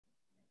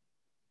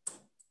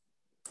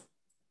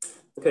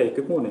Okay,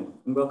 good morning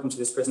and welcome to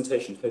this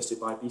presentation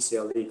hosted by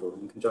BCL Legal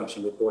in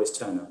conjunction with Boyes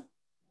Turner,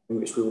 in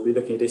which we will be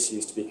looking at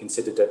issues to be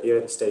considered at the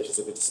early stages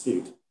of a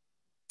dispute.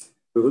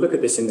 We will look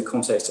at this in the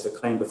context of a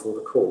claim before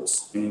the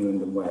courts in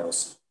England and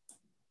Wales.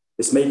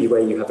 This may be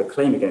where you have a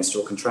claim against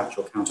your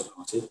contractual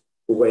counterparty,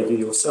 or where you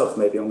yourself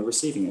may be on the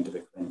receiving end of a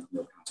claim from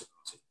your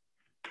counterparty.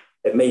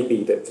 It may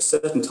be that for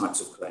certain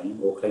types of claim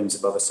or claims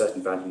above a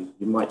certain value,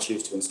 you might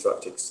choose to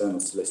instruct external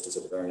solicitors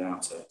at the very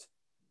outset.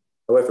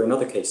 However, in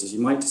other cases, you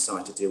might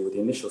decide to deal with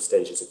the initial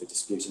stages of the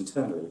dispute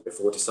internally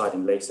before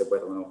deciding later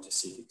whether or not to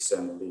seek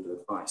external legal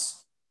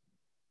advice.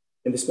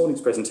 In this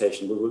morning's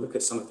presentation, we will look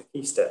at some of the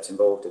key steps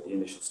involved at the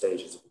initial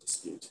stages of a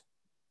dispute.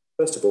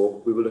 First of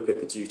all, we will look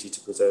at the duty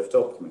to preserve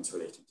documents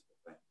relating to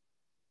the claim.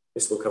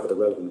 This will cover the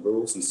relevant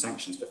rules and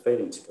sanctions for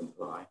failing to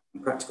comply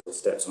and practical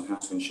steps on how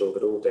to ensure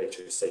that all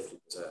data is safely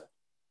preserved.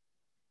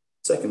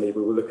 Secondly,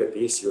 we will look at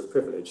the issue of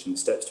privilege and the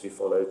steps to be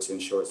followed to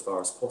ensure as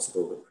far as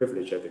possible that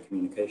privilege over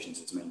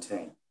communications is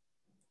maintained.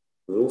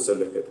 We will also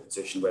look at the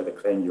position where the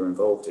claim you're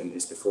involved in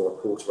is before a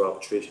court or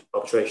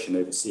arbitration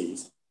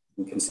overseas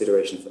and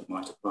considerations that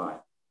might apply.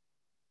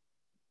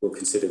 We'll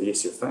consider the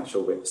issue of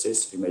factual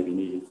witnesses who may be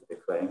needed for the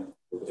claim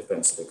or the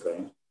defence of the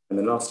claim, and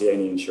then lastly,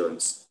 any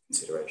insurance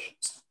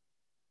considerations.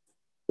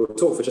 We'll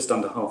talk for just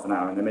under half an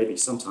hour and there may be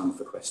some time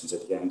for questions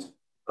at the end.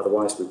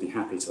 Otherwise, we'd be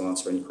happy to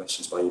answer any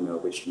questions by email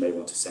which you may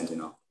want to send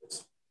in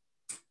afterwards.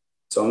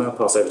 So I'll now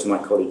pass over to my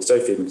colleague,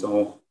 Sophie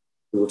McDonnell,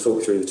 who will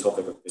talk through the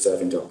topic of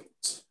preserving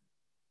documents.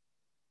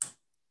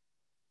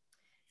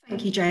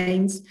 Thank you,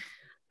 James.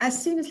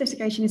 As soon as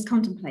litigation is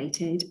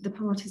contemplated, the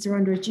parties are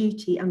under a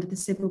duty under the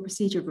civil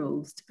procedure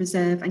rules to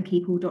preserve and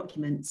keep all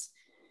documents.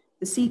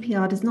 The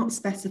CPR does not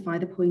specify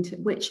the point at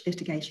which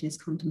litigation is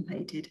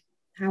contemplated.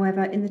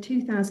 However, in the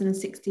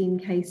 2016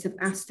 case of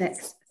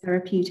Astex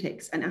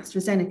Therapeutics and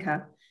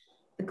AstraZeneca,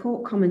 the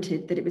court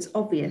commented that it was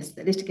obvious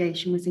that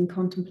litigation was in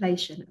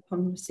contemplation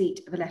upon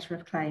receipt of a letter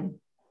of claim.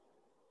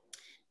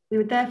 We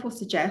would therefore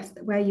suggest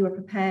that where you are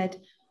prepared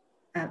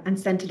and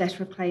sent a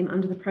letter of claim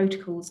under the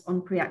protocols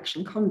on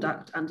pre-action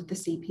conduct under the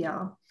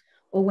CPR,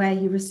 or where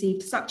you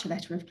received such a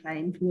letter of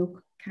claim from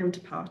your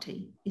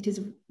counterparty, it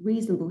is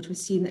reasonable to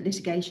assume that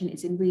litigation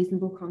is in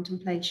reasonable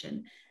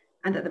contemplation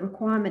and that the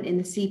requirement in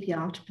the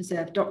CPR to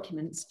preserve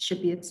documents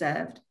should be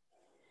observed.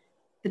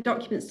 The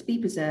documents to be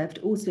preserved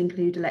also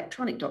include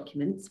electronic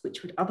documents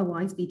which would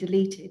otherwise be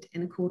deleted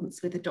in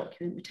accordance with the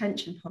document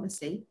retention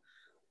policy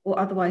or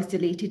otherwise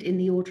deleted in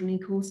the ordinary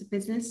course of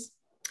business.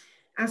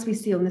 As we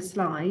see on the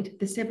slide,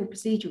 the Civil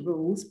Procedure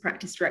Rules,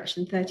 Practice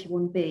Direction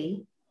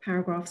 31B,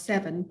 paragraph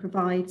 7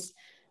 provides,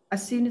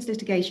 as soon as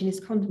litigation is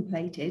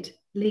contemplated,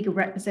 legal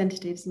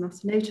representatives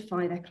must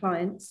notify their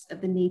clients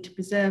of the need to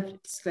preserve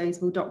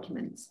disclosable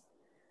documents.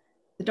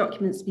 The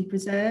documents to be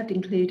preserved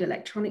include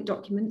electronic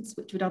documents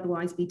which would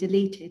otherwise be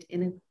deleted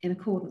in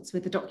accordance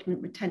with the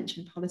document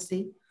retention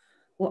policy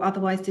or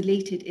otherwise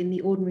deleted in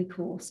the ordinary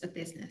course of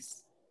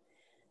business.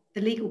 The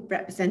legal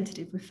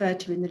representative referred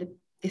to in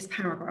this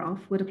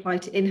paragraph would apply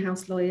to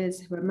in-house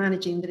lawyers who are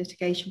managing the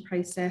litigation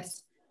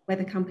process where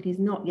the company is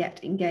not yet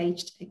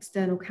engaged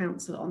external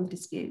counsel on the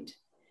dispute.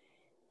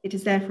 It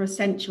is therefore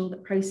essential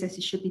that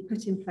processes should be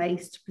put in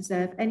place to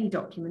preserve any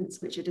documents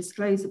which are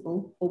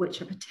disclosable or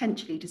which are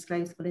potentially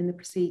disclosable in the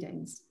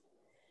proceedings.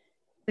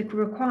 The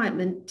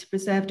requirement to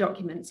preserve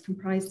documents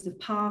comprises of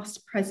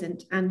past,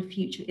 present, and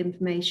future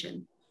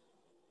information.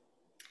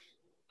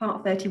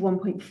 Part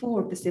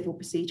 31.4 of the Civil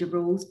Procedure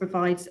Rules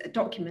provides that a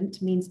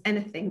document means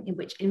anything in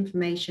which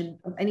information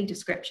of any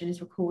description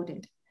is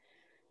recorded.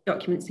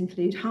 Documents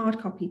include hard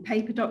copy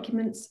paper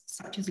documents,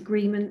 such as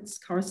agreements,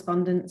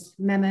 correspondence,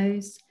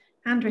 memos,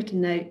 handwritten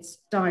notes,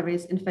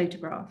 diaries, and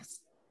photographs.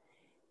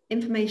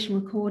 Information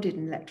recorded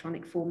in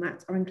electronic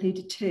formats are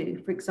included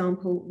too, for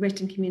example,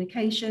 written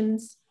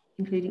communications,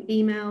 including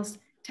emails,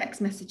 text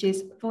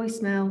messages,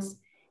 voicemails,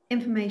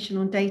 information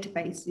on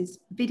databases,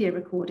 video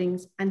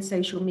recordings, and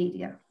social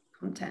media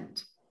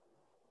content.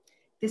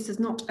 This does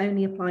not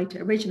only apply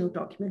to original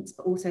documents,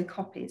 but also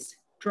copies,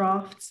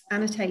 drafts,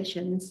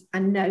 annotations,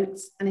 and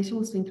notes, and it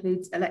also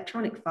includes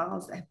electronic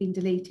files that have been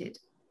deleted.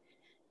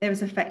 There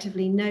is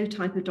effectively no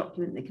type of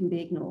document that can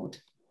be ignored.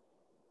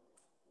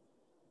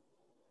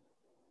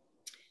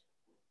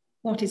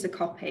 What is a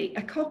copy?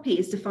 A copy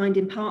is defined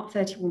in Part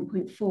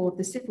 31.4 of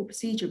the Civil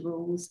Procedure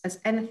Rules as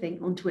anything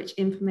onto which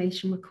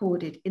information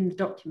recorded in the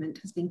document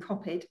has been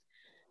copied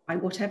by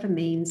whatever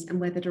means and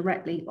whether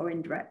directly or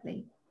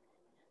indirectly.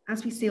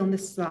 As we see on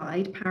this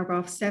slide,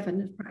 paragraph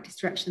 7 of Practice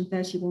Direction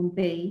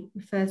 31B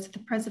refers to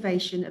the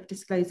preservation of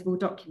disclosable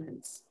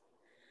documents.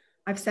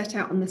 I've set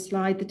out on the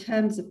slide the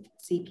terms of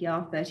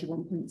CPR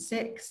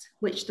 31.6,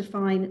 which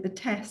define the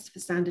test for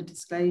standard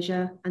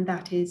disclosure, and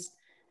that is,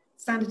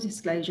 standard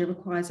disclosure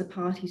requires a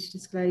party to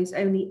disclose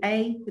only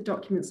A, the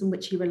documents on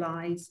which he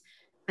relies,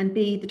 and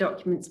B, the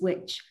documents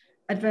which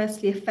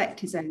adversely affect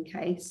his own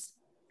case,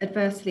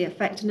 adversely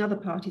affect another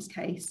party's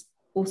case,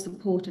 or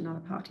support another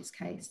party's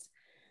case,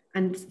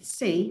 and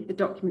C, the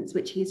documents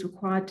which he is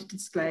required to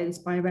disclose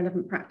by a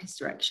relevant practice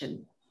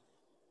direction.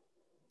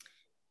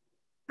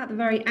 At the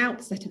very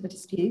outset of a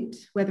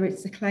dispute, whether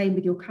it's a claim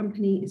with your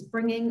company is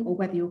bringing or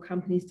whether your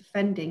company is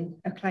defending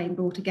a claim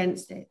brought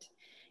against it,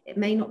 it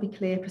may not be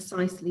clear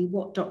precisely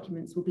what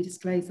documents will be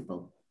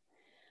disclosable.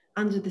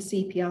 Under the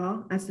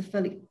CPR, as the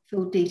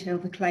full detail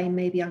of the claim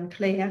may be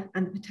unclear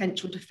and the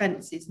potential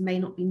defences may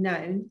not be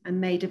known and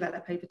may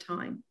develop over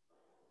time.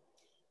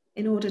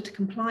 In order to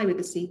comply with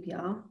the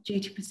CPR,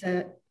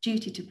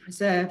 duty to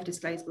preserve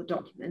disclosable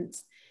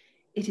documents,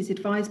 it is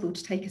advisable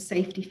to take a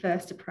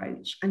safety-first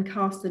approach and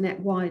cast the net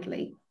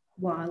widely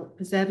while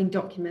preserving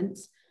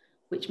documents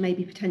which may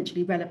be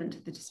potentially relevant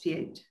to the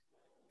dispute.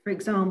 For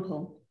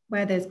example,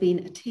 where there's been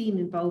a team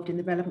involved in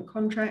the relevant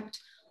contract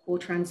or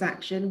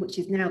transaction, which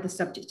is now the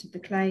subject of the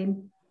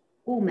claim,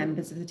 all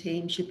members of the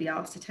team should be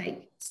asked to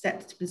take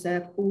steps to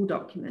preserve all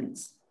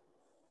documents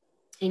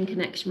in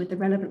connection with the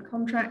relevant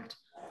contract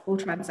or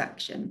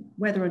transaction,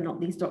 whether or not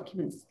these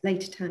documents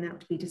later turn out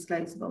to be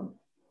disclosable.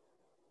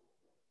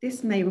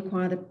 This may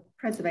require the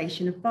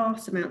preservation of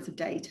vast amounts of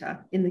data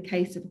in the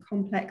case of a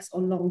complex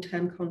or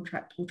long-term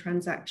contract or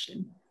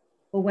transaction,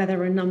 or where there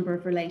are a number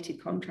of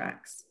related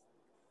contracts.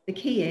 The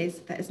key is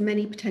that as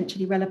many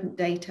potentially relevant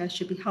data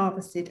should be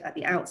harvested at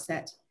the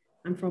outset,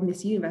 and from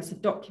this universe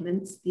of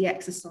documents, the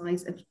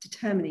exercise of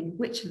determining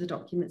which of the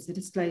documents are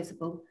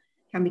disclosable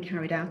can be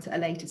carried out at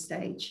a later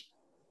stage.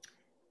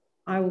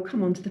 I will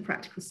come on to the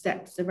practical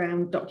steps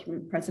around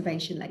document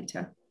preservation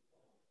later.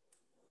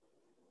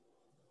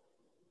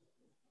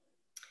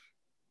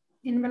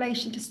 In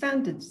relation to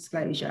standard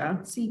disclosure,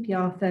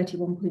 CPR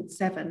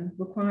 31.7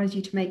 requires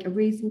you to make a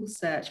reasonable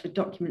search for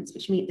documents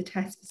which meet the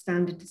test for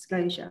standard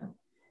disclosure.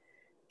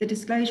 The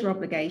disclosure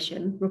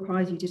obligation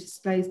requires you to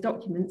disclose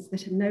documents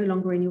that are no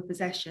longer in your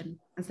possession,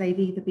 as they've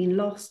either been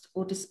lost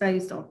or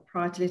disposed of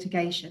prior to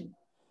litigation.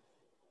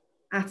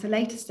 At a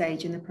later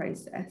stage in the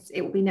process,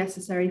 it will be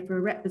necessary for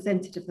a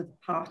representative of the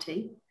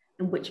party,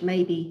 and which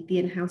may be the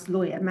in-house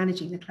lawyer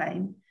managing the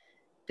claim,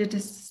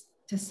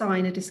 to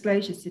sign a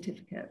disclosure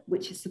certificate,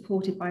 which is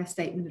supported by a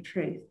statement of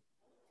truth.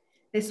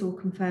 This will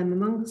confirm,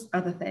 amongst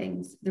other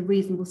things, the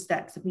reasonable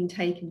steps have been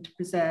taken to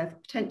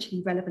preserve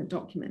potentially relevant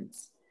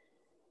documents.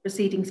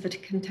 Proceedings for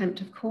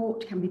contempt of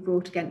court can be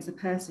brought against a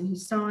person who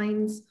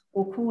signs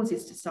or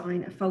causes to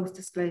sign a false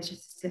disclosure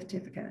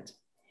certificate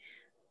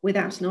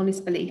without an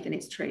honest belief in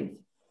its truth.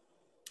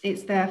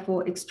 It's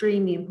therefore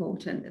extremely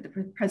important that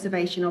the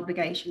preservation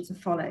obligations are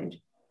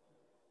followed.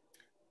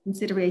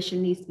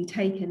 Consideration needs to be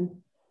taken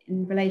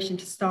in relation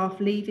to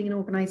staff leaving an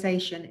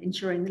organisation,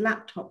 ensuring the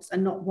laptops are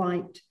not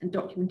wiped and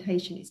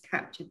documentation is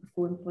captured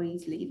before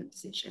employees leave a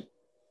position.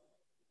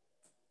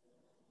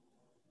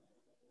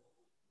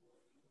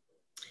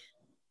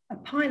 A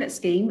pilot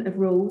scheme of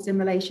rules in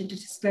relation to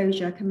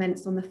disclosure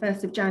commenced on the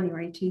 1st of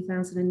January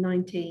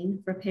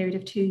 2019 for a period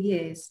of 2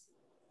 years,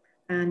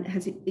 and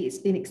it's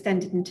been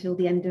extended until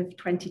the end of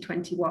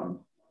 2021.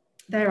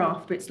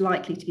 Thereafter, it's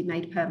likely to be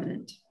made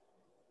permanent.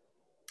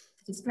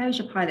 The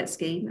disclosure pilot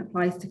scheme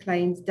applies to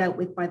claims dealt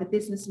with by the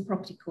business and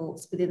property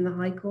courts within the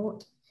High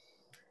Court.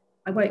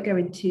 I won't go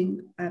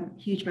into a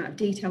huge amount of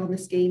detail on the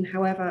scheme.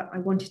 However, I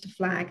wanted to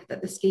flag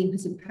that the scheme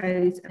has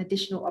imposed an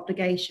additional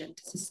obligation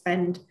to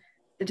suspend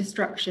the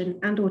destruction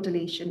and or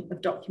deletion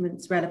of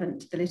documents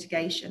relevant to the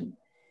litigation,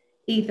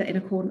 either in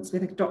accordance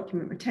with a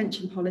document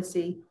retention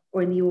policy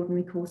or in the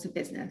ordinary course of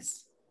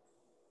business.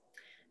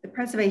 The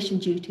preservation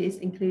duties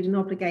include an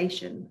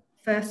obligation,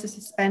 first, to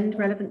suspend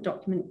relevant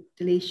document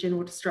deletion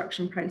or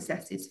destruction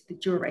processes for the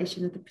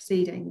duration of the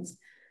proceedings.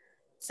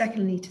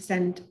 Secondly, to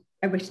send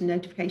a written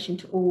notification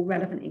to all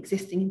relevant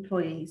existing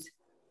employees,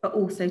 but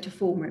also to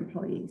former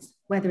employees,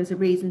 where there is a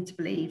reason to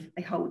believe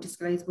they hold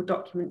disclosable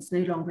documents no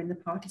longer in the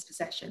party's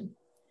possession.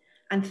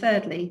 And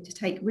thirdly, to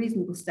take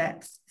reasonable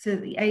steps so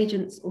that the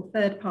agents or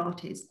third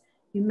parties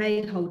who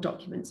may hold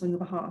documents on your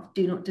behalf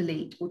do not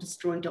delete or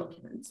destroy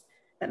documents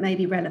that may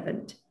be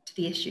relevant to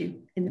the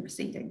issue in the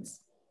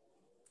proceedings.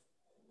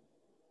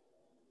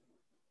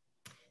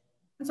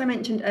 As I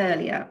mentioned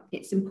earlier,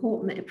 it's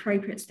important that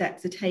appropriate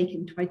steps are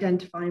taken to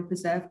identify and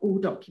preserve all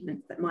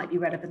documents that might be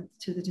relevant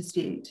to the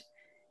dispute.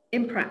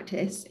 In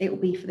practice, it will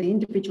be for the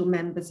individual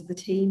members of the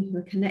team who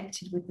are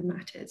connected with the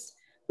matters,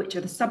 which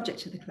are the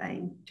subject of the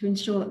claim, to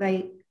ensure that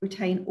they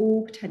retain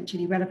all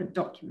potentially relevant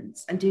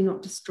documents and do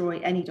not destroy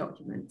any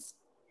documents.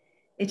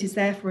 It is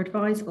therefore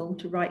advisable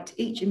to write to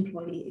each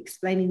employee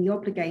explaining the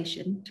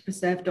obligation to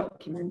preserve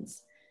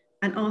documents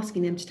and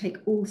asking them to take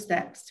all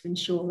steps to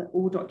ensure that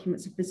all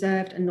documents are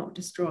preserved and not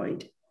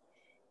destroyed.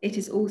 It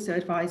is also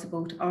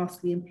advisable to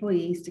ask the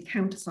employees to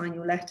countersign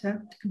your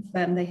letter to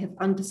confirm they have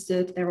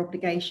understood their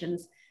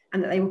obligations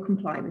and that they will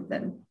comply with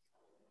them.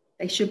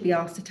 They should be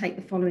asked to take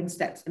the following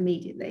steps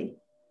immediately.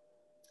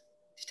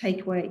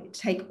 To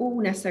take all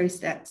necessary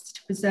steps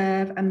to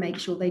preserve and make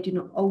sure they do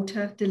not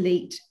alter,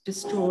 delete,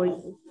 destroy,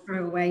 or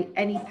throw away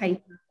any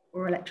paper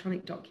or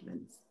electronic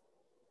documents.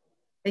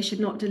 They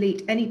should not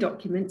delete any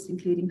documents,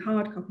 including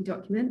hard copy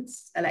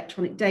documents,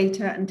 electronic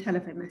data, and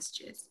telephone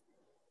messages.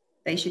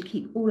 They should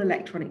keep all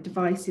electronic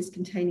devices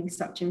containing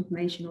such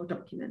information or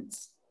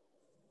documents.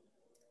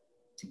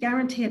 To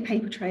guarantee a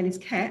paper trail is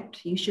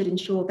kept, you should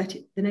ensure that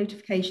the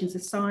notifications are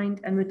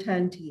signed and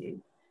returned to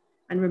you,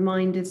 and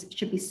reminders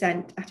should be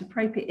sent at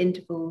appropriate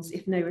intervals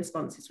if no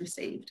response is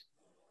received.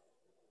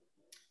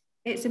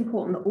 It's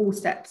important that all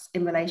steps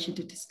in relation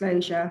to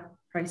disclosure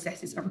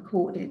processes are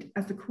recorded,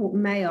 as the court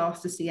may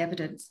ask to see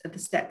evidence of the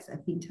steps that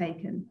have been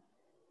taken.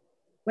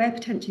 Where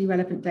potentially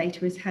relevant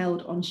data is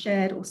held on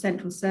shared or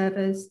central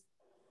servers,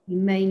 you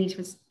may need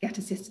to get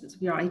assistance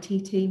with your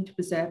IT team to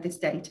preserve this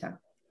data.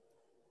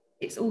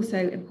 It's also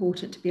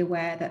important to be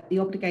aware that the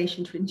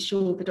obligation to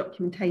ensure the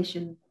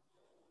documentation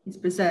is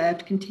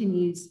preserved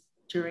continues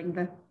during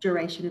the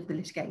duration of the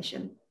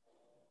litigation.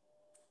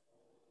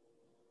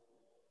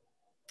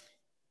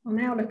 I'll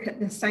now look at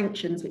the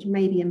sanctions which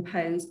may be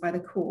imposed by the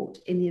court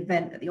in the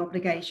event that the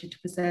obligation to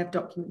preserve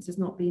documents has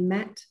not been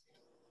met.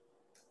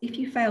 If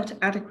you fail to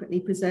adequately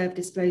preserve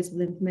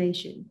disclosable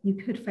information, you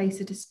could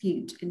face a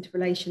dispute in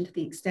relation to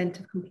the extent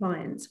of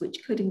compliance,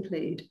 which could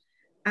include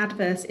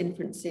adverse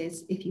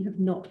inferences if you have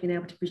not been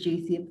able to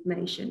produce the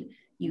information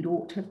you'd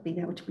ought to have been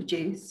able to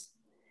produce,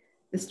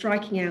 the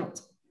striking out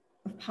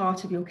of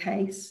part of your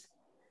case,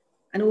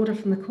 an order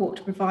from the court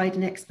to provide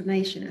an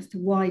explanation as to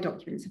why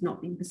documents have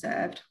not been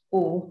preserved,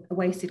 or a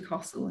wasted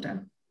costs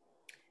order.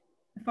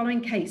 The following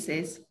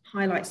cases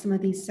highlight some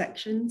of these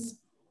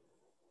sections.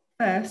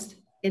 First,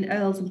 in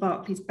Earls and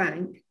Barclays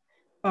Bank,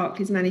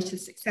 Barclays managed to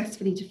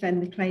successfully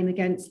defend the claim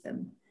against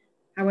them.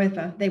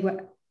 However, they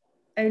were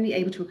only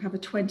able to recover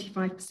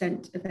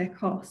 25% of their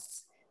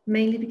costs,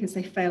 mainly because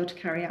they failed to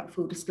carry out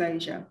full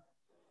disclosure.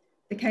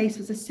 The case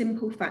was a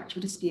simple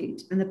factual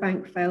dispute, and the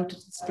bank failed to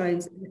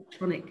disclose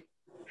electronic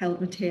held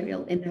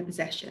material in their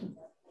possession.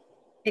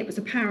 It was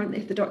apparent that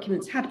if the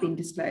documents had been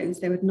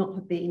disclosed, there would not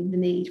have been the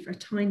need for a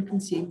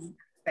time-consuming,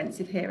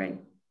 expensive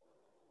hearing.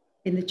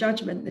 In the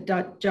judgment,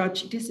 the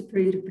judge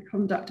disapproved of the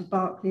conduct of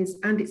Barclays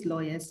and its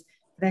lawyers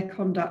for their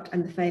conduct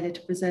and the failure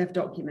to preserve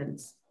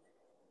documents.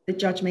 The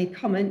judge made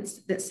comments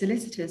that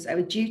solicitors owe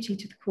a duty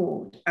to the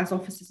court as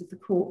officers of the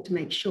court to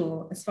make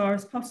sure, as far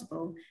as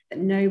possible, that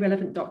no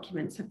relevant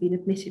documents have been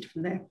omitted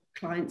from their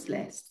clients'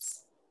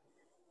 lists.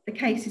 The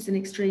case is an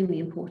extremely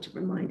important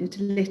reminder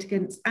to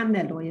litigants and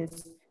their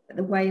lawyers that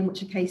the way in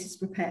which a case is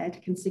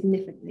prepared can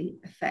significantly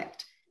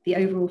affect the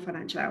overall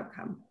financial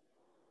outcome.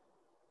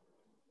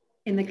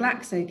 In the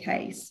Glaxo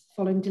case,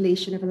 following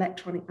deletion of an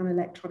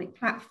electronic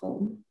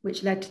platform,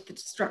 which led to the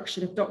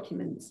destruction of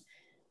documents,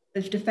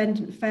 the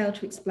defendant failed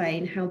to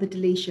explain how the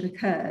deletion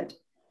occurred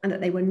and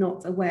that they were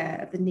not aware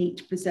of the need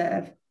to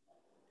preserve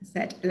the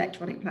said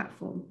electronic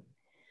platform.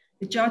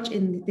 The judge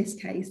in this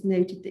case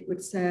noted that it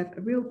would serve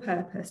a real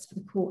purpose for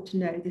the court to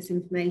know this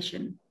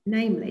information,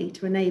 namely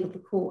to enable the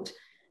court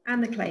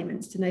and the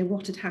claimants to know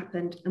what had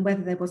happened and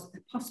whether there was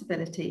a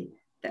possibility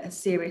that a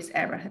serious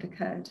error had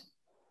occurred.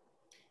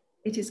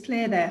 It is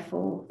clear,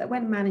 therefore, that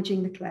when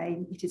managing the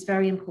claim, it is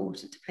very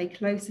important to pay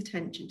close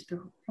attention to the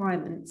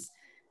requirements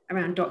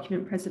around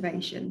document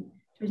preservation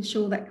to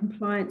ensure that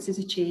compliance is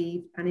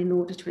achieved and in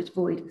order to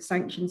avoid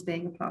sanctions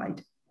being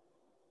applied.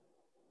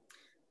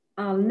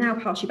 I'll now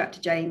pass you back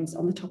to James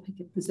on the topic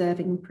of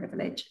preserving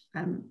privilege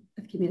of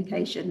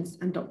communications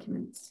and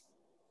documents.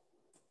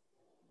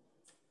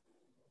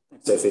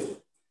 Thanks, Sophie.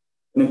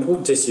 An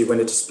important issue when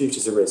a dispute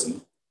has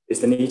arisen is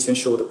the need to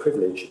ensure that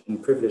privilege in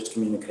privileged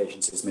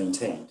communications is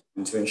maintained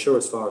and to ensure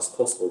as far as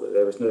possible that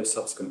there is no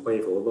subsequent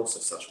waiver or loss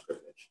of such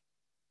privilege.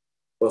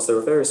 Whilst there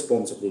are various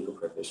forms of legal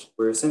privilege,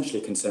 we're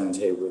essentially concerned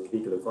here with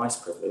legal advice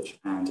privilege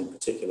and in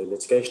particular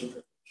litigation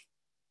privilege.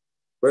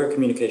 Where a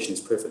communication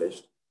is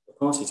privileged, the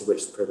party to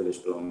which the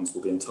privilege belongs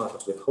will be entitled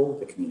to withhold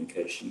the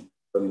communication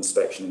from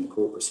inspection in the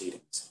court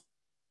proceedings.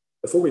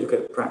 Before we look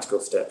at the practical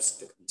steps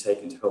that can be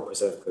taken to help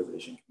preserve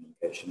privilege in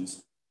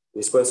communications, it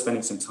is worth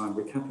spending some time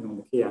recapping on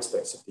the key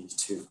aspects of these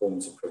two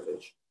forms of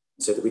privilege,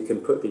 so that we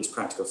can put these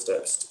practical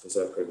steps to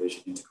preserve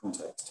privilege into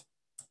context.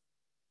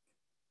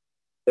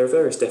 There are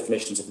various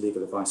definitions of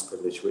legal advice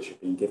privilege which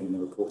have been given in the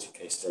reported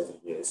cases over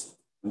the years,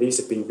 and these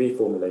have been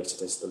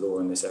reformulated as the law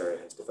in this area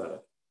has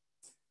developed.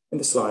 In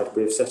the slide,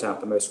 we have set out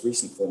the most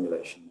recent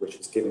formulation, which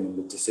was given in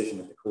the decision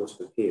of the Court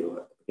of Appeal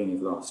at the beginning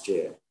of last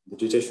year, the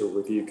judicial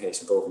review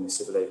case involving the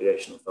Civil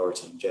Aviation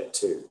Authority in Jet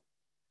 2.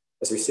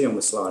 As we see on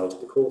the slide,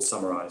 the court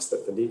summarised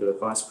that for legal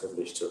advice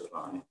privilege to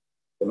apply,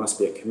 there must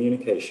be a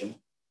communication,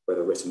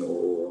 whether written or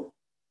oral,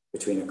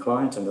 between a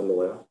client and a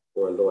lawyer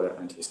or a lawyer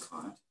and his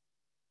client,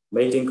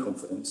 made in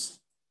confidence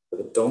for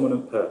the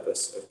dominant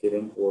purpose of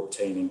giving or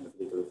obtaining of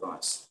legal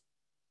advice.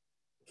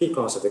 The key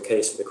part of the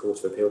case for the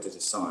Court of Appeal to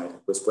decide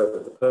was whether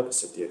the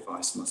purpose of the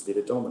advice must be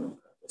the dominant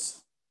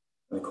purpose.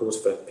 And the Court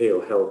of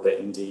Appeal held that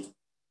indeed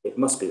it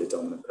must be the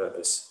dominant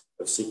purpose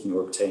of seeking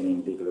or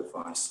obtaining legal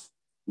advice.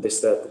 This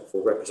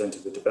therefore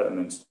represented the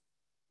development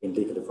in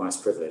legal advice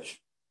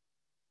privilege.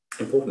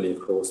 Importantly,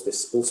 of course,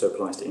 this also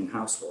applies to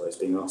in-house lawyers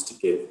being asked to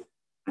give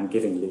and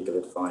giving legal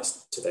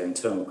advice to their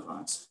internal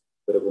clients,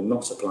 but it will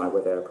not apply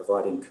where they are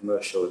providing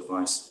commercial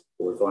advice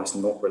or advice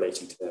not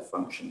relating to their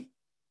function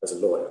as a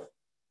lawyer.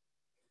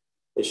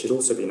 It should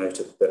also be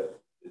noted that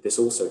this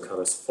also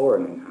covers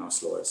foreign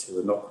in-house lawyers who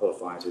are not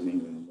qualified in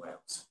England and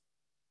Wales.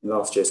 in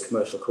last year's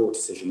commercial court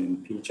decision in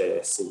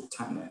PJSC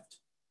Tatneft,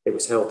 it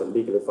was held that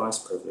legal advice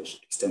privilege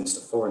extends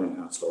to foreign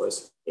in-house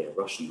lawyers, here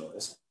Russian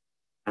lawyers,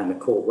 and the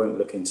court won't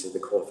look into the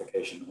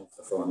qualification of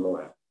the foreign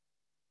lawyer.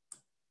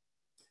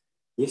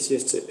 The issue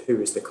as to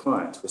who is the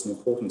client was an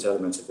important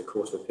element of the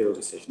Court of Appeal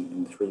decision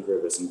in Three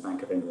Rivers and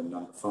Bank of England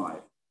No.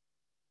 5.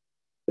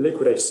 The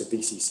liquidators of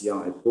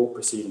BCCI brought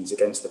proceedings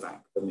against the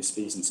bank for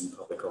misfeasance in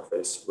public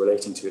office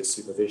relating to its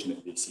supervision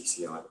of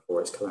BCCI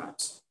before its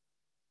collapse.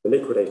 The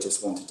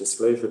liquidators wanted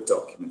disclosure of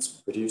documents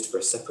produced for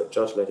a separate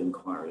judge-led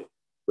inquiry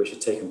which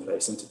had taken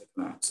place into the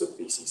collapse of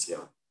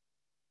BCCI.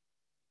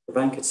 The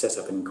bank had set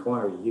up an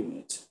inquiry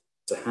unit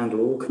to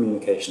handle all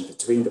communication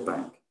between the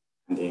bank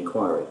and the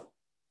inquiry.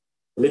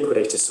 The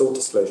liquidators sought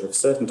disclosure of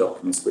certain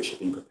documents which had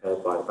been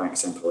prepared by the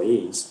bank's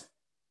employees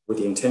with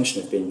the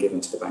intention of being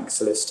given to the bank's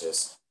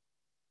solicitors.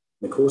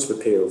 The Court of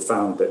Appeal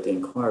found that the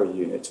inquiry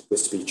unit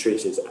was to be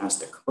treated as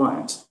the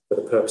client for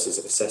the purposes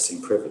of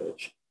assessing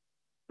privilege,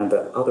 and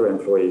that other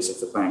employees of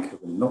the bank who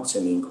were not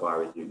in the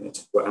inquiry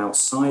unit were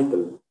outside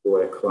the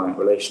lawyer-client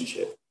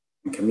relationship,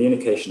 and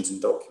communications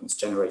and documents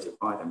generated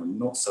by them were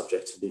not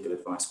subject to legal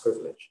advice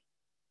privilege.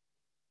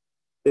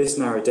 This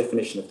narrow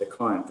definition of the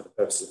client for the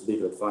purposes of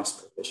legal advice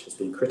privilege has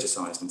been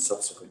criticised in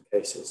subsequent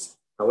cases.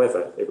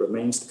 However, it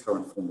remains the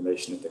current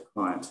formulation of the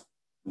client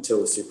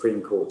until the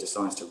Supreme Court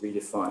decides to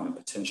redefine and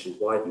potentially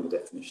widen the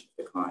definition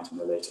of the client in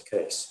a later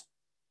case.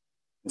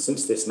 And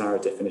since this narrow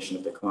definition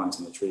of the client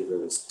in the Three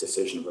Rivers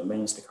decision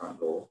remains the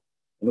current law,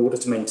 in order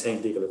to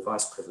maintain legal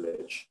advice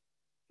privilege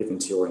given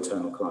to your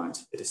internal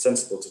client, it is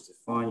sensible to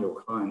define your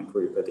client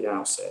group at the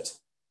outset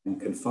and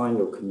confine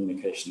your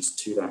communications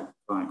to that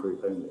client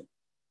group only.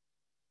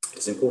 It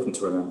is important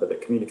to remember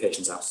that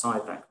communications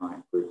outside that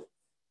client group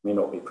may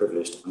not be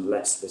privileged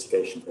unless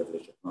litigation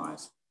privilege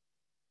applies.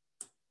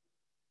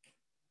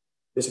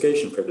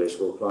 Litigation privilege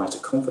will apply to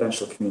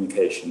confidential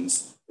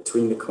communications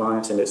between the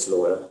client and its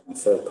lawyer and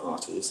third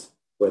parties,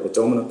 where the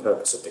dominant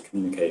purpose of the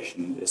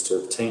communication is to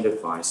obtain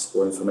advice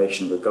or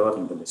information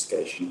regarding the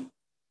litigation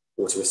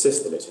or to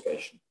assist the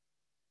litigation.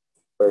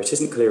 Where it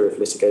isn't clear if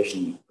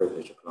litigation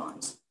privilege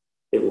applies,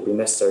 it will be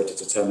necessary to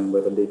determine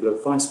whether legal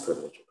advice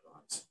privilege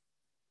applies.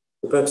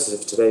 For purposes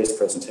of today's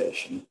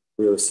presentation,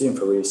 we will assume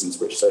for reasons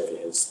which Sophie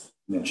has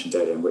mentioned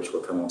earlier and which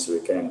we'll come on to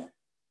again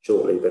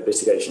shortly, that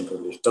litigation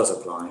privilege does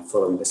apply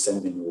following the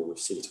sending or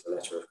receipt of a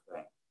letter of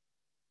claim.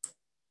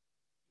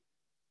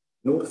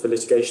 In order for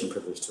litigation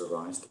privilege to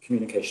arise, the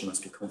communication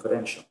must be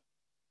confidential.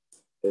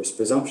 There is a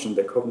presumption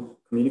that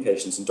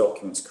communications and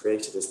documents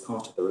created as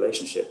part of the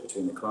relationship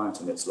between the client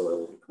and its lawyer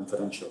will be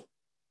confidential,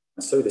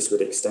 and so this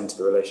would extend to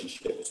the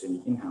relationship between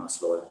the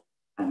in-house lawyer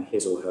and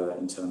his or her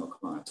internal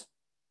client.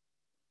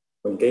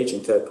 When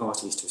engaging third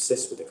parties to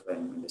assist with a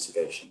claim in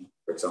litigation,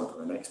 for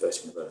example, an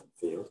expert in the relevant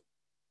field,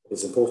 it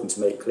is important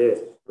to make clear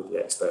with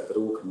the expert that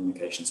all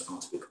communications are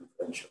to be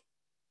confidential.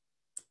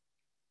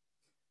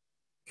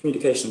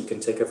 Communication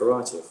can take a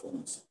variety of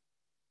forms.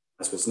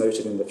 As was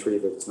noted in the Three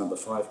Rivers No.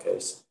 5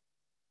 case,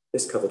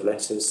 this covered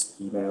letters,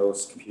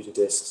 emails, computer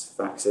disks,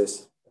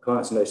 faxes, a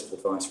client's note of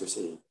advice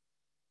received.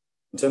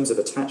 In terms of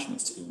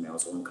attachments to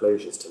emails or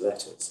enclosures to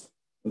letters,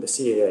 in the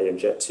CAA and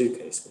Jet 2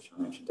 case, which I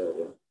mentioned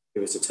earlier, it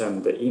was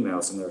determined that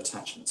emails and their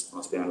attachments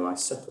are to be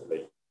analysed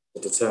separately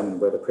to determine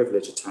whether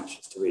privilege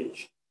attaches to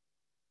each.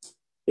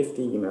 If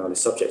the email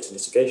is subject to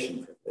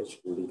litigation privilege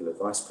or legal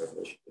advice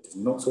privilege, it does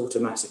not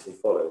automatically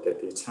follow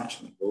that the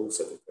attachment will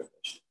also be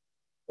privileged.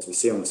 As we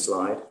see on the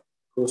slide,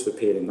 the Court of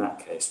Appeal in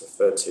that case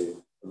referred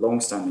to a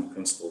long-standing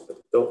principle that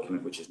the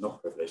document which is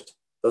not privileged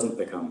doesn't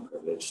become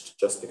privileged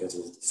just because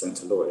it is sent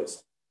to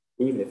lawyers,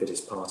 even if it is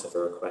part of a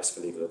request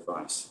for legal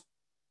advice.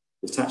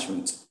 The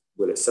attachment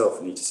will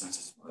itself need to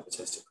satisfy the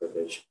test of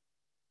privilege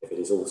if it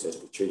is also to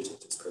be treated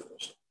as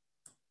privileged.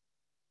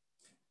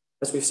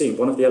 As we've seen,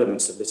 one of the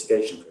elements of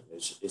litigation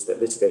privilege is that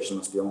litigation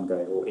must be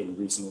ongoing or in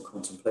reasonable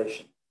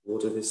contemplation.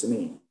 What does this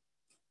mean?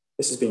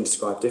 This has been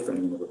described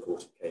differently in the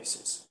reported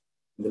cases.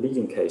 In the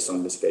leading case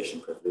on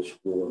litigation privilege,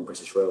 War and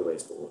British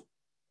Railways Board,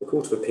 the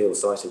Court of Appeal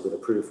cited with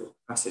approval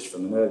a passage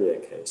from an earlier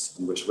case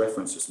in which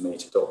reference was made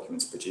to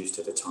documents produced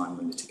at a time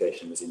when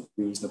litigation was in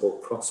reasonable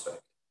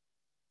prospect.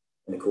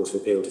 In the Court of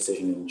Appeal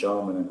decision in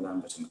Jarman and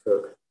Lambert and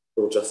Cook,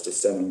 Lord Justice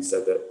Semming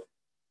said that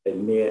a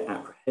mere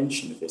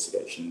apprehension of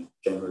litigation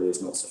generally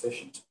is not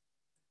sufficient.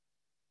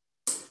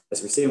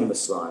 As we see on the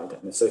slide,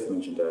 and as Sophie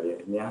mentioned earlier,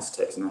 in the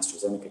Aztecs and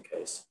AstraZeneca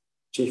case,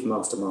 Chief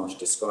Master Marsh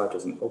described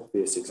as an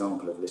obvious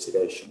example of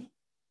litigation,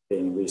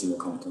 being in reasonable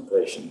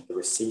contemplation, the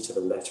receipt of a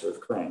letter of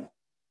claim.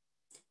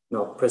 In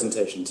our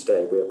presentation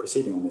today, we are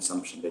proceeding on the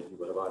assumption that you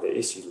will have either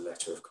issued a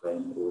letter of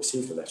claim or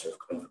received a letter of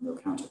claim from your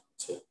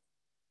counterparty.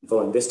 And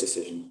following this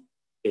decision,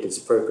 it is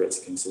appropriate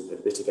to consider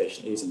that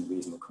litigation is in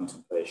reasonable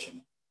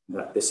contemplation and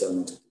that this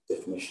element of the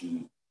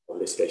definition of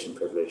litigation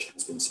privilege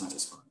has been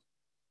satisfied.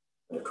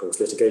 And of course,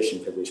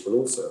 litigation privilege will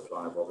also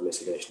apply while the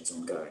litigation is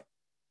ongoing.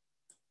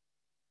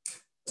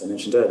 As I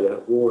mentioned earlier,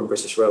 War and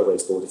British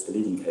Railways Board is the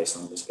leading case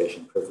on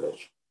litigation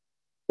privilege.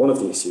 One of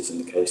the issues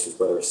in the case was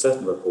whether a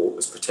certain report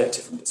was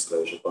protected from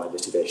disclosure by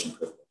litigation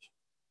privilege.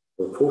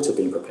 The report had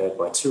been prepared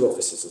by 2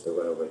 officers of the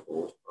Railway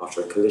Board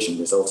after a collision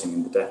resulting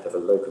in the death of a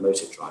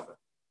locomotive driver,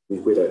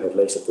 whose widow had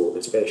later brought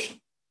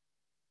litigation.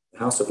 The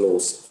House of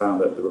Lords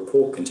found that the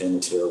report contained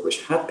material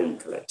which had been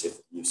collected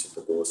for the use of the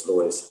Board's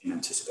lawyers in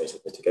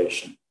anticipated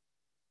litigation.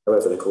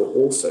 However, the court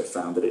also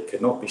found that it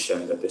could not be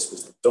shown that this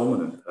was the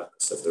dominant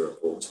purpose of the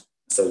report,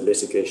 so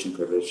litigation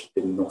privilege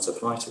did not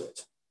apply to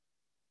it.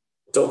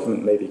 The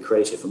document may be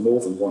created for more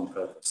than one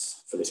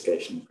purpose for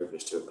litigation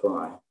privilege to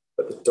apply,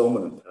 but the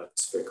dominant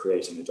purpose for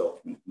creating the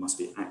document must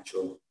be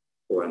actual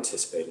or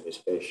anticipated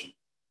litigation.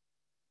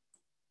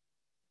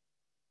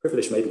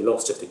 Privilege may be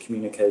lost if the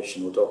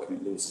communication or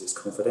document loses its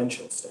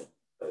confidential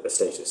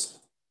status.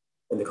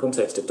 In the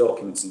context of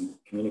documents and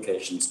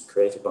communications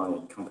created by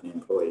company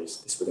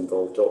employees, this would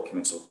involve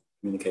documents or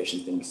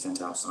communications being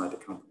sent outside the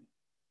company.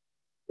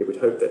 It would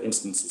hope that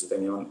instances of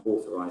any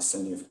unauthorised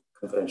sending of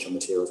confidential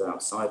materials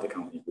outside the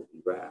company would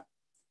be rare.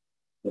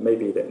 It may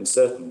be that in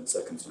certain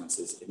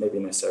circumstances, it may be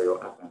necessary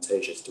or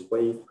advantageous to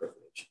waive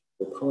privilege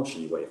or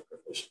partially waive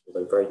privilege,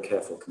 although very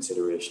careful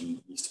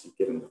consideration needs to be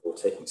given before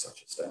taking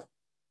such a step.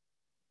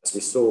 As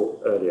we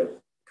saw earlier,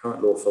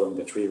 current law following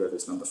the Three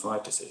Rivers No.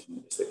 5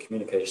 decision is that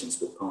communications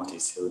with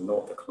parties who are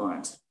not the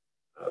client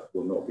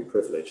will not be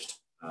privileged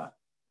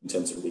in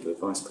terms of legal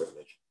advice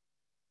privilege.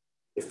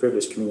 If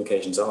privileged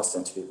communications are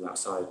sent to people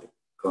outside the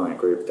client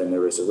group, then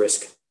there is a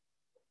risk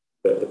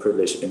that the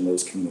privilege in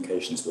those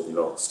communications will be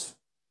lost.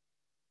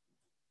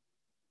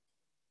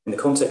 In the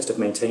context of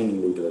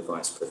maintaining legal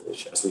advice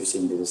privilege, as we've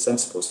seen, it is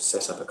sensible to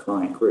set up a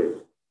client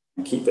group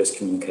and keep those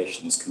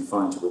communications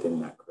confined to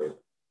within that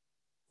group.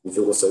 We've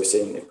also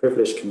seen if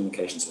privileged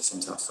communications are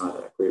sent outside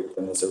that group,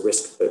 then there's a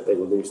risk that they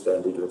will lose their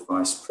legal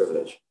advice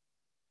privilege.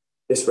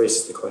 This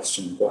raises the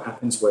question, what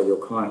happens where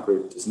your client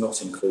group does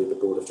not include the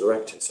board of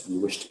directors and you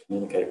wish to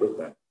communicate with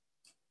them?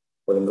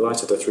 Well, in the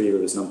light of the Three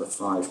Rivers No.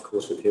 5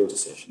 Court of Appeal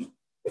decision,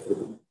 if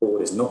the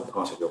board is not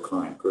part of your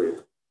client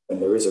group, then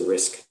there is a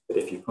risk that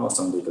if you pass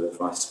on legal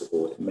advice to the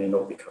board, it may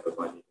not be covered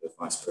by legal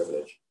advice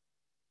privilege.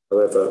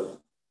 However,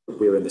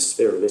 we're in the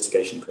sphere of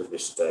litigation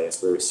privilege today,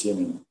 as we're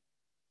assuming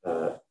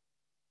that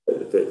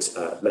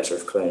letter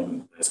of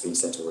claim has been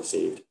sent or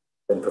received,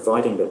 then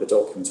providing that the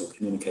document or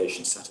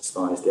communication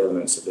satisfies the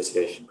elements of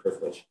litigation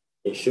privilege,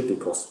 it should be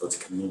possible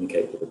to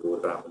communicate with the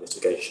board about the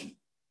litigation,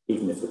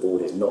 even if the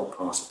board is not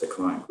part of the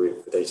client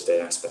group for day-to-day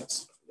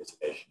aspects of the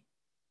litigation.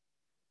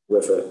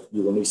 However,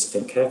 you will need to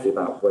think carefully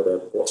about whether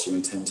what you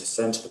intend to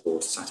send to the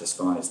board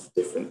satisfies the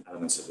different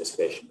elements of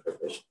litigation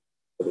privilege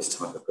for this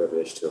type of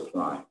privilege to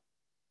apply.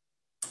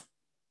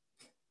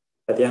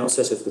 At the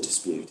outset of the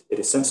dispute, it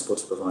is sensible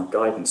to provide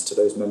guidance to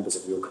those members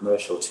of your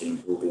commercial team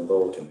who will be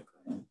involved in the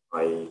claim,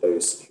 i.e.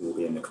 those who will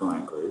be in the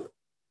client group,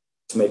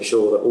 to make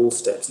sure that all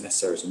steps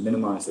necessary to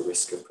minimise the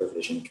risk of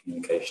privilege in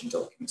communication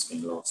documents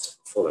being lost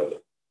are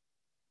followed.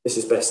 This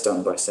is best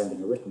done by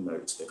sending a written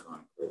note to the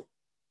client group.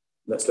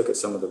 Let's look at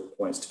some of the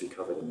points to be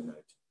covered in the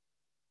note.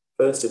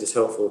 First, it is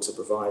helpful to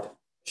provide a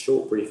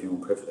short briefing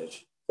on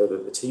privilege so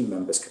that the team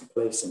members can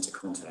place into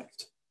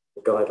context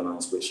the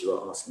guidelines which you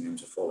are asking them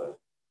to follow,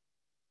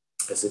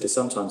 as it is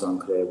sometimes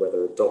unclear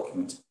whether a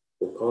document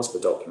or part of a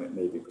document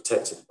may be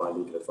protected by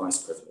legal advice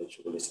privilege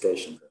or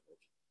litigation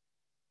privilege.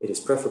 It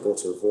is preferable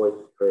to avoid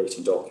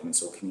creating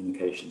documents or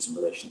communications in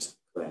relation to the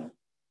claim,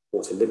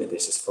 or to limit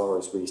this as far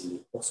as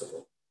reasonably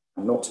possible,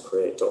 and not to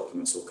create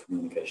documents or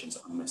communications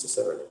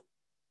unnecessarily.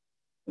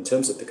 In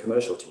terms of the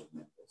commercial team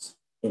members,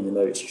 in the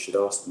notes you should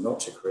ask them not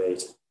to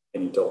create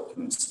any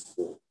documents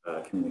or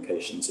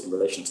communications in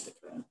relation to the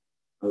claim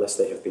unless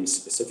they have been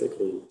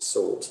specifically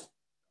sought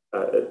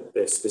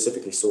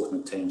and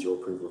obtained your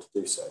approval to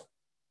do so.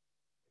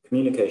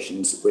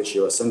 Communications which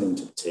you are sending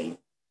to the team,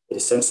 it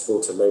is sensible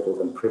to label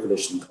them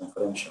privileged and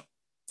confidential.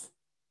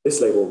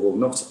 This label will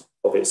not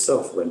of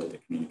itself render the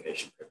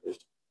communication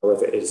privileged.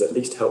 However, it is at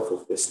least helpful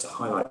for this to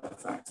highlight the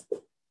fact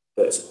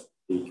that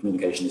the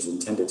communication is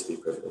intended to be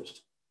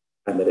privileged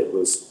and that it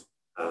was,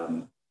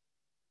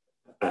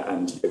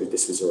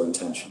 this was your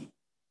intention.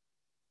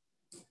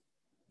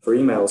 For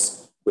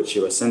emails which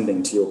you are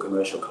sending to your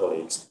commercial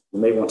colleagues, you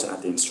may want to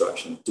add the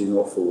instruction, do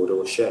not forward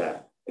or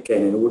share,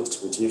 again, in order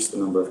to reduce the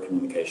number of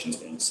communications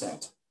being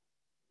sent.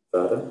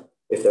 Further,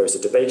 if there is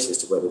a debate as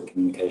to whether the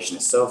communication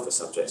itself is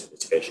subject to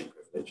litigation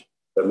privilege,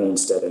 but may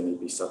instead only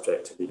be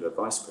subject to legal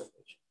advice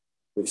privilege,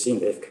 we've seen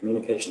that if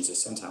communications are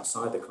sent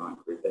outside the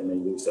client group, they may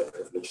lose their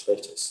privileged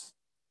status.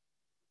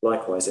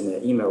 Likewise, in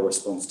their email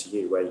response to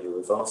you, where you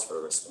have asked for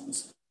a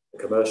response, the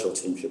commercial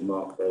team should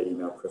mark their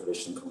email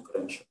privileged and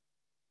confidential.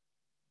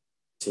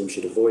 The team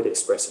should avoid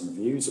expressing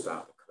views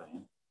about the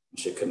claim and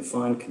should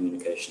confine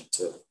communication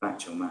to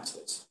factual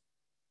matters.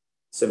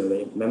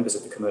 Similarly, members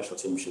of the commercial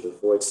team should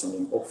avoid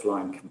sending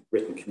offline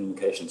written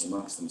communications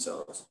amongst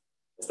themselves,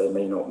 as they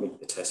may not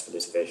meet the test for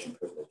litigation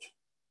privilege.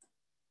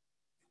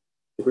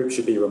 The group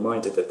should be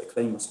reminded that the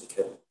claim must be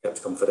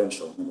kept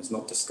confidential and is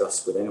not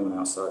discussed with anyone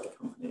outside the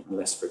company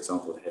unless, for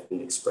example, they have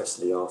been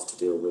expressly asked to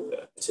deal with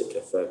a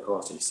particular third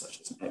party, such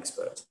as an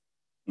expert,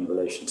 in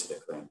relation to the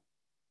claim.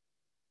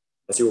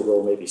 As your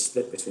role may be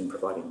split between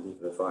providing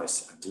legal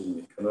advice and dealing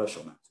with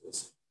commercial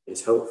matters, it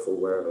is helpful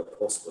wherever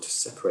possible to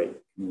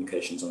separate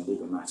communications on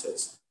legal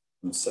matters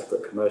from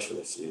separate commercial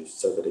issues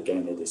so that,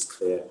 again, it is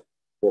clear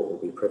what will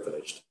be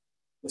privileged.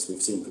 As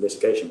we've seen for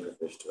litigation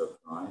privilege to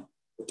apply,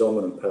 the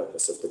dominant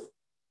purpose of the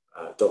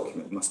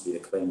document must be the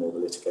claim or the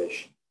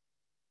litigation.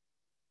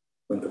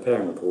 When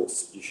preparing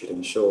reports, you should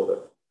ensure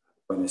that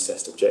when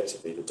assessed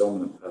objectively, the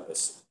dominant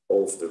purpose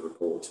of the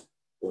report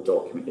or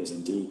document is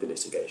indeed the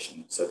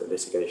litigation, so that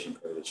litigation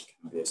privilege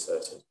can be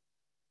asserted.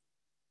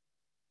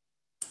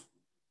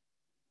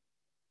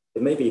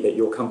 It may be that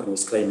your company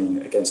is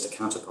claiming against a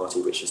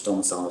counterparty which is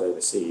domiciled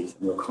overseas,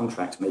 and your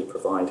contract may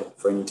provide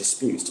for any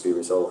disputes to be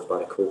resolved by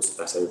the courts of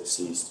that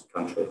overseas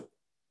country,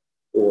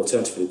 or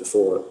alternatively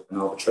before an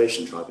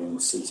arbitration tribunal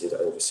seated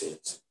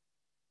overseas.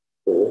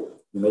 Or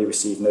you may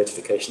receive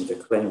notification of a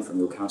claim from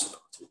your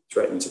counterparty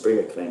threatening to bring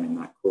a claim in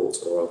that court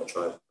or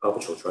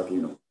arbitral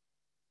tribunal.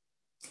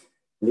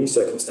 In these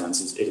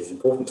circumstances, it is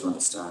important to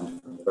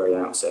understand from the very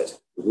outset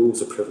the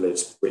rules of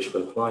privilege which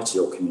will apply to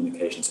your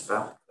communications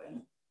about the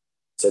claim,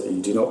 so that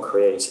you do not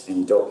create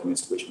any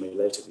documents which may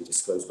later be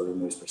disclosable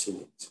in those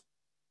proceedings.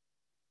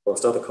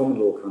 Whilst other common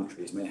law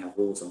countries may have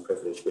rules on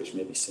privilege which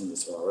may be similar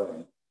to our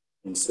own,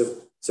 in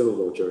civil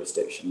law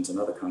jurisdictions and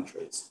other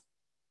countries,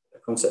 the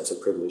concepts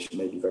of privilege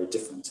may be very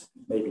different.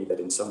 It may be that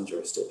in some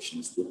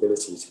jurisdictions, the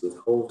ability to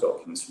withhold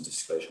documents from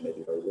disclosure may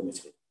be very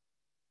limited.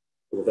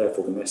 It will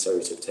therefore be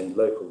necessary to obtain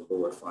local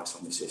law advice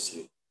on this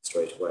issue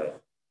straight away.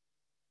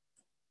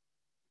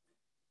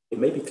 It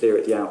may be clear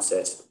at the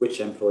outset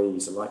which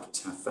employees are likely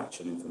to have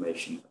factual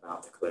information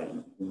about the claim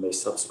and who may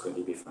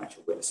subsequently be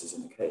factual witnesses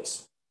in the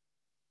case.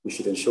 You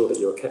should ensure that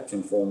you are kept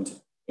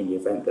informed in the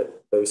event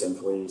that those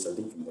employees are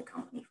leaving the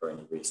company for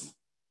any reason.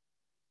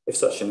 If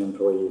such an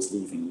employee is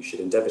leaving, you should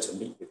endeavour to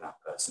meet with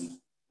that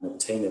person and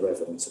obtain their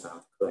evidence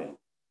about the claim.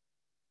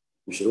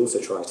 You should also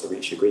try to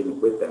reach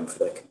agreement with them for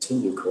their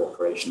continued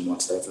cooperation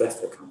once they have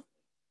left the company,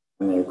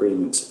 and their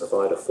agreement to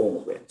provide a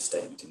formal witness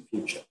statement in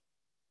future.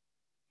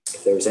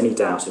 If there is any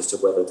doubt as to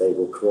whether they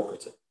will be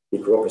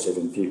cooperative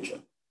in future,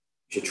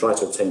 you should try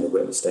to obtain a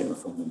witness statement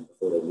from them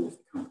before they leave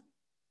the company.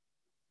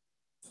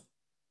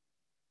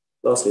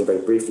 Lastly,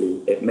 very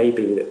briefly, it may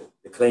be that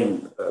the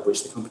claim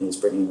which the company is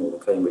bringing or the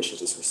claim which it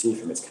has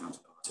received from its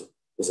counterparty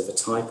is of a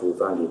type or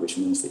value which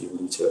means that you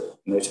will need to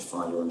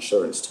notify your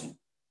insurance team.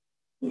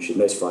 You should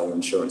notify your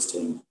insurance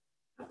team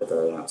at the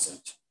very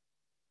outset.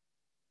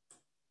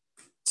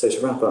 So to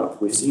wrap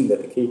up, we've seen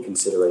that the key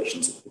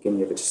considerations at the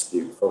beginning of a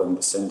dispute following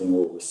the sending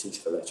or receipt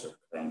of a letter of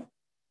claim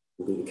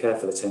will be the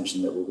careful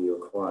attention that will be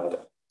required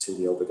to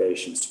the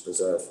obligations to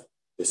preserve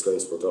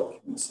disclosable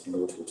documents in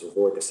order to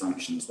avoid the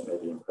sanctions that may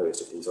be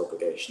imposed if these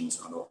obligations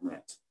are not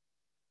met.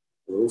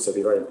 It will also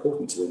be very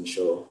important to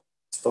ensure,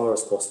 as far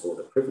as possible,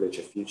 that privilege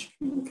of future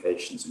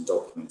communications and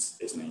documents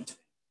is maintained.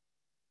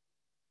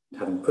 And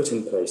having put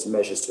in place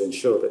measures to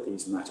ensure that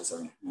these matters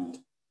are in hand,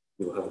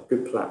 you will have a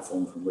good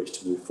platform from which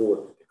to move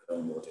forward with the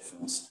claim or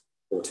defence,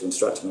 or to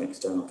instruct an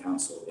external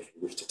counsel if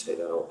you wish to take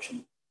that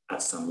option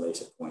at some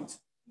later point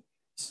in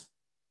the case.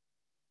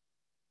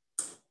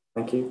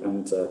 Thank you,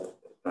 and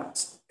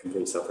that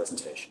completes our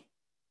presentation.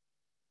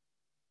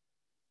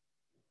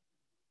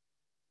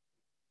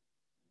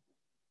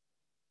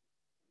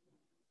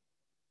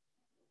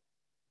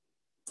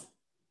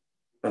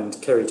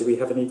 And Kerry, do we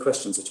have any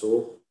questions at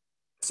all?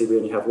 I see we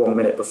only have 1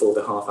 minute before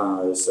the half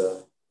hour is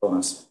on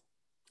us.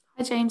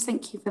 Hi James,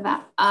 thank you for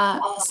that.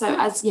 So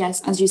as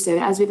you said,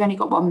 as we've only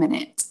got 1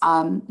 minute,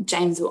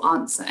 James will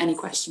answer any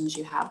questions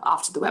you have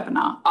after the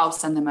webinar. I'll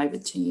send them over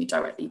to you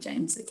directly,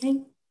 James,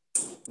 okay?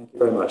 Thank you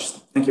very much.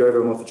 Thank you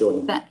everyone for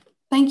joining.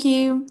 Thank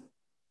you.